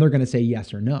 And then they're going to say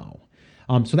yes or no.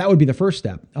 So that would be the first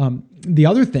step. The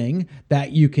other thing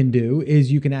that you can do is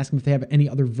you can ask them if they have any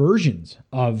other versions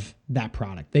of that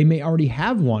product. They may already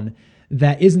have one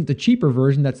that isn't the cheaper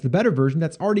version, that's the better version,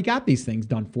 that's already got these things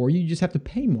done for you. You just have to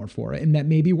pay more for it, and that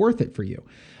may be worth it for you.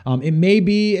 It may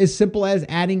be as simple as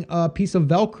adding a piece of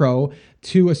Velcro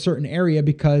to a certain area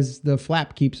because the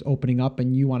flap keeps opening up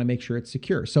and you want to make sure it's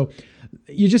secure. So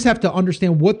you just have to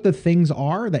understand what the things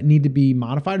are that need to be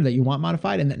modified or that you want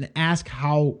modified, and then ask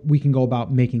how we can go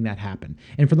about making that happen.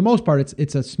 And for the most part,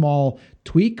 it's a small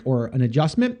tweak or an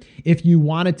adjustment. If you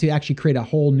wanted to actually create a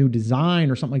whole new design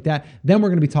or something like that, then we're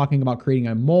going to be talking about creating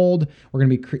a mold. We're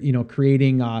going to be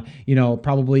creating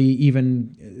probably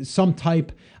even some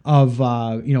type of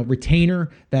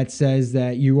retainer that says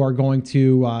that you are going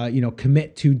to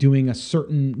commit to doing a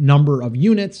certain number of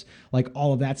units, like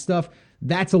all of that stuff.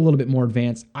 That's a little bit more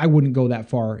advanced. I wouldn't go that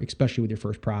far, especially with your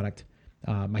first product,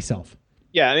 myself.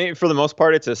 Yeah, I mean, for the most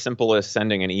part, it's as simple as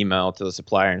sending an email to the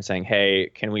supplier and saying,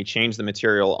 hey, can we change the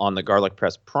material on the garlic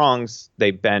press prongs?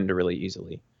 They bend really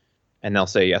easily. And they'll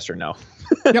say yes or no.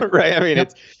 Yep. Right? I mean,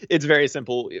 it's very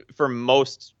simple. For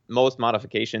most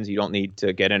modifications, you don't need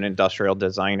to get an industrial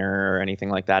designer or anything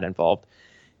like that involved.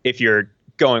 If you're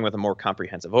going with a more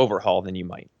comprehensive overhaul, then you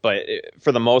might. But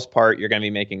for the most part, you're going to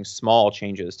be making small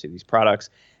changes to these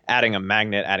products, adding a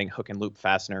magnet, adding hook and loop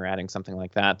fastener, adding something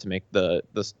like that to make the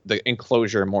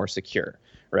enclosure more secure,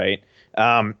 right?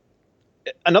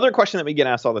 Another question that we get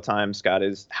asked all the time, Scott,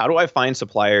 is how do I find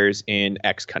suppliers in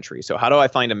X country? So how do I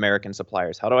find American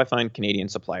suppliers? How do I find Canadian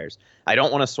suppliers? I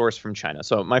don't want to source from China.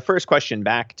 So my first question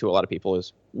back to a lot of people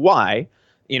is why?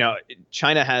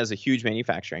 China has a huge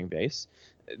manufacturing base.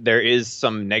 There is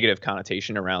some negative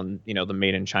connotation around, the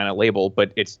made in China label,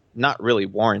 but it's not really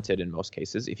warranted in most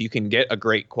cases. If you can get a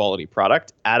great quality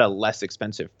product at a less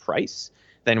expensive price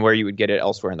than where you would get it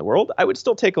elsewhere in the world, I would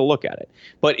still take a look at it.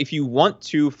 But if you want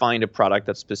to find a product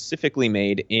that's specifically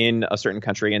made in a certain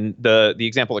country, and the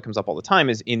example that comes up all the time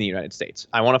is in the United States,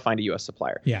 I want to find a US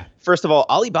supplier. Yeah. First of all,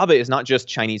 Alibaba is not just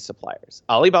Chinese suppliers.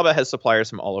 Alibaba has suppliers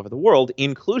from all over the world,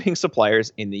 including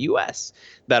suppliers in the US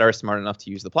that are smart enough to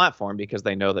use the platform because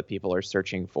they know that people are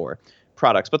searching for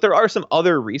products. But there are some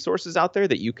other resources out there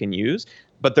that you can use,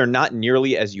 but they're not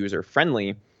nearly as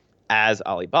user-friendly as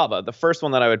Alibaba. The first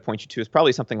one that I would point you to is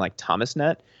probably something like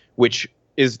Thomasnet, which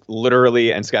is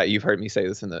literally, and Scott, you've heard me say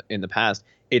this in the past,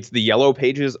 it's the Yellow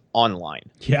Pages online.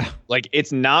 Yeah. Like,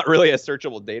 it's not really a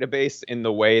searchable database in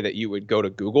the way that you would go to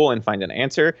Google and find an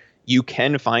answer. You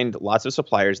can find lots of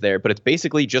suppliers there, but it's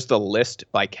basically just a list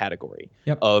by category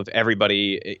of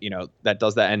everybody, that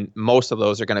does that. And most of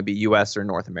those are going to be US or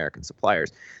North American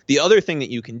suppliers. The other thing that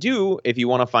you can do if you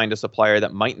want to find a supplier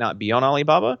that might not be on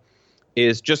Alibaba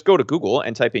is just go to Google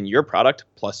and type in your product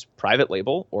plus private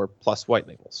label or plus white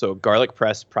label. So garlic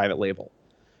press private label,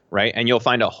 right? And you'll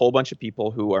find a whole bunch of people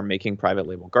who are making private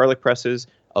label garlic presses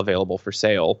available for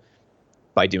sale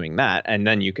by doing that. And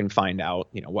then you can find out,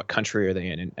 what country are they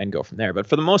in and go from there. But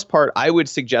for the most part, I would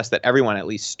suggest that everyone at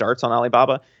least starts on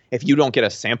Alibaba. If you don't get a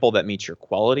sample that meets your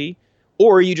quality,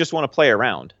 or you just want to play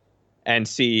around and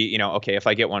see, okay, if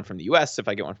I get one from the US, if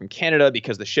I get one from Canada,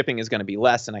 because the shipping is going to be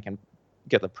less and I can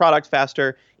get the product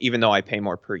faster, even though I pay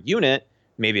more per unit,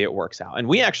 maybe it works out. And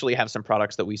we actually have some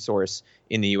products that we source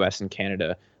in the US and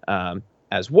Canada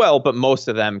as well, but most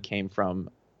of them came from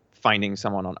finding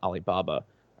someone on Alibaba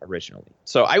originally.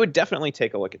 So I would definitely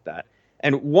take a look at that.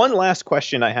 And one last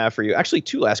question I have for you, actually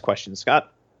two last questions,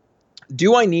 Scott.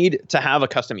 Do I need to have a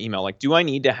custom email? Like, do I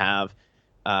need to have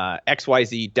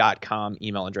xyz.com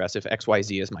email address if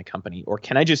XYZ is my company, or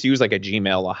can I just use like a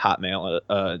Gmail, a Hotmail,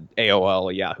 a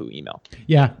AOL, a Yahoo email?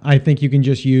 Yeah, I think you can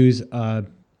just use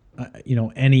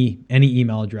any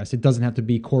email address. It doesn't have to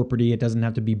be corporate-y. It doesn't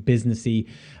have to be businessy.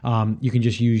 You can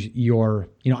just use your,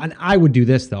 and I would do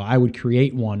this though. I would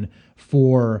create one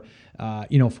for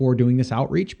doing this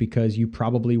outreach, because you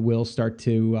probably will start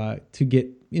to get,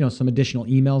 some additional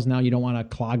emails now. You don't want to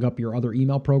clog up your other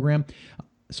email program.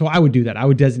 So I would do that. I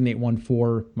would designate one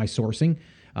for my sourcing,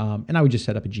 and I would just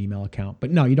set up a Gmail account.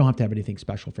 But no, you don't have to have anything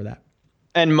special for that.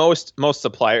 And most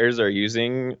suppliers are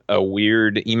using a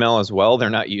weird email as well. They're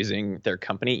not using their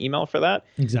company email for that.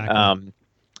 Exactly.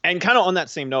 And kind of on that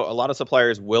same note, a lot of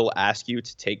suppliers will ask you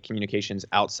to take communications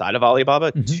outside of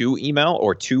Alibaba to email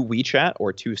or to WeChat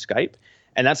or to Skype.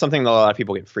 And that's something that a lot of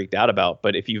people get freaked out about.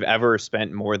 But if you've ever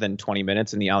spent more than 20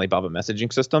 minutes in the Alibaba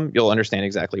messaging system, you'll understand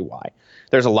exactly why.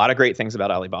 There's a lot of great things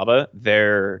about Alibaba.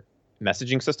 Their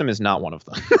messaging system is not one of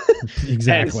them.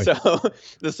 Exactly. And so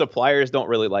the suppliers don't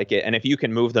really like it. And if you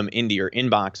can move them into your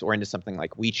inbox or into something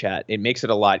like WeChat, it makes it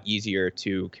a lot easier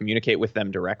to communicate with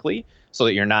them directly so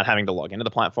that you're not having to log into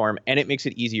the platform. And it makes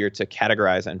it easier to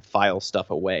categorize and file stuff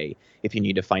away if you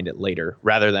need to find it later,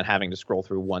 rather than having to scroll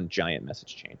through one giant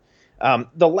message chain.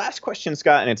 The last question,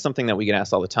 Scott, and it's something that we get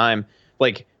asked all the time,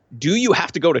 like, do you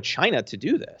have to go to China to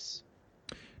do this?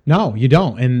 No, you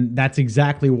don't. And that's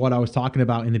exactly what I was talking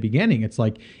about in the beginning. It's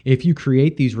like if you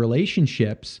create these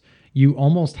relationships, you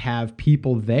almost have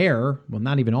people there. Well,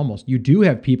 not even almost. You do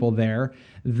have people there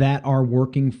that are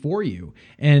working for you.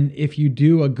 And if you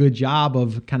do a good job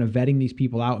of kind of vetting these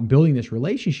people out and building this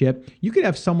relationship, you could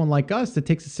have someone like us that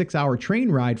takes a 6-hour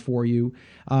train ride for you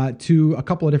to a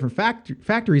couple of different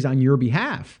factories on your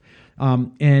behalf.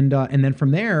 And then from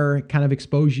there, kind of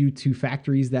expose you to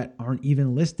factories that aren't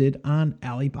even listed on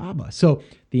Alibaba. So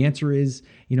the answer is,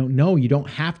 no, you don't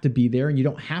have to be there and you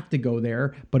don't have to go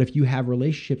there. But if you have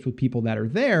relationships with people that are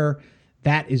there,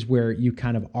 that is where you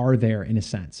kind of are there in a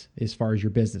sense, as far as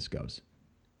your business goes.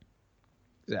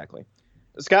 Exactly.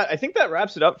 Scott, I think that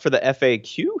wraps it up for the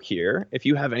FAQ here. If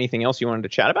you have anything else you wanted to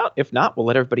chat about, if not, we'll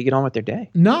let everybody get on with their day.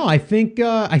 No, I think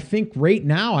right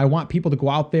now I want people to go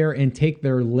out there and take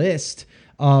their list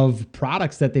of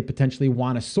products that they potentially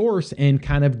want to source and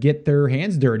kind of get their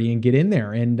hands dirty and get in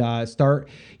there and start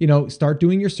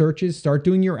doing your searches, start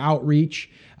doing your outreach.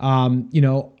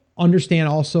 Understand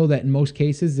also that in most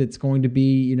cases it's going to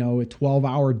be, a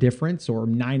 12-hour difference or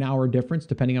 9-hour difference,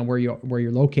 depending on where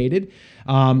you're located.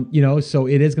 So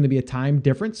it is going to be a time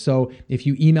difference. So if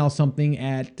you email something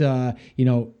at,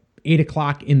 8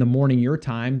 o'clock in the morning, your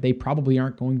time, they probably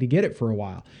aren't going to get it for a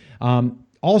while.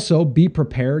 Also, be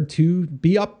prepared to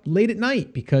be up late at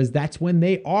night because that's when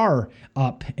they are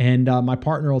up. And my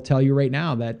partner will tell you right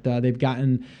now that they've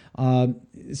gotten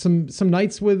some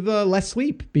nights with less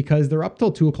sleep because they're up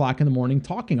till 2 o'clock in the morning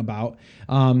talking about,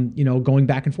 going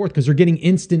back and forth because they're getting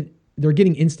instant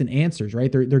answers,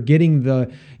 right? They're getting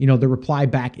the reply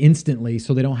back instantly,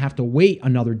 so they don't have to wait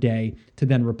another day to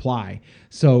then reply.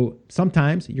 So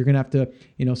sometimes you're going to have to,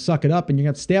 suck it up and you're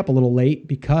going to have to stay up a little late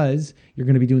because you're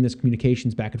going to be doing this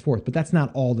communications back and forth, but that's not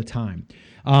all the time.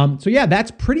 So yeah, that's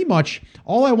pretty much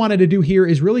all I wanted to do here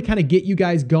is really kind of get you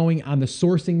guys going on the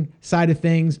sourcing side of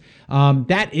things.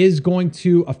 That is going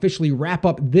to officially wrap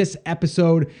up this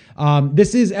episode.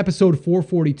 This is episode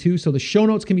 442. So the show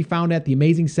notes can be found at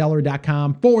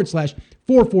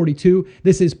theamazingseller.com/442.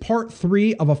 This is part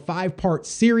 3 of a 5-part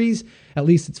series. At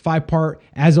least it's 5-part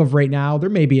as of right now. There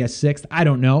may be a 6th. I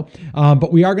don't know.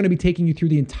 But we are going to be taking you through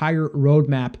the entire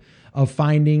roadmap of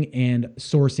finding and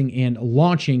sourcing and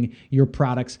launching your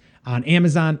products on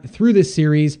Amazon through this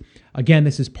series. Again,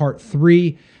 this is part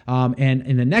 3. And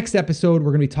in the next episode,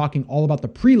 we're going to be talking all about the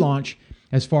pre-launch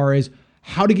as far as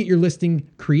how to get your listing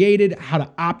created, how to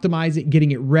optimize it,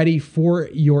 getting it ready for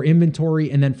your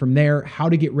inventory, and then from there, how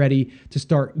to get ready to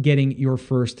start getting your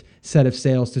first set of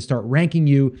sales, to start ranking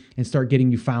you and start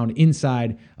getting you found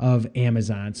inside of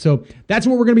Amazon. So that's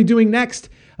what we're going to be doing next.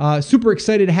 Super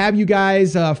excited to have you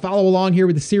guys follow along here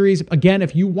with the series. Again,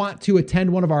 if you want to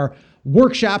attend one of our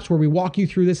workshops where we walk you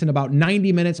through this in about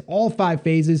 90 minutes, all 5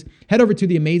 phases, head over to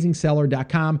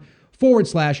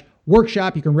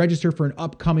theamazingseller.com/workshop. You can register for an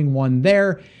upcoming one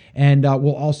there. And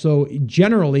we'll also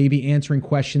generally be answering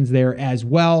questions there as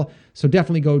well. So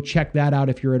definitely go check that out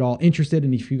if you're at all interested.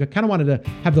 And if you kind of wanted to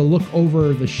have the look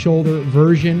over the shoulder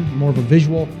version, more of a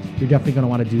visual, you're definitely going to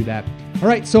want to do that. All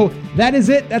right, so that is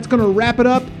it. That's going to wrap it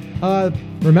up.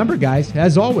 Remember, guys,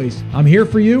 as always, I'm here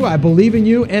for you. I believe in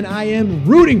you, and I am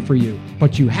rooting for you.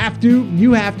 But you have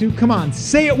to. Come on,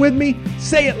 say it with me.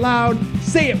 Say it loud.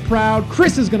 Say it proud.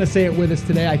 Chris is going to say it with us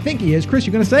today. I think he is. Chris,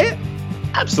 you going to say it?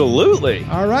 Absolutely.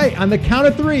 All right, on the count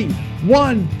of 3.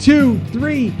 1, 2,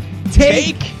 3.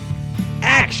 Take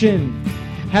action.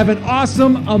 Have an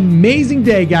awesome, amazing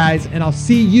day, guys, and I'll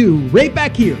see you right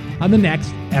back here on the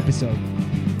next episode.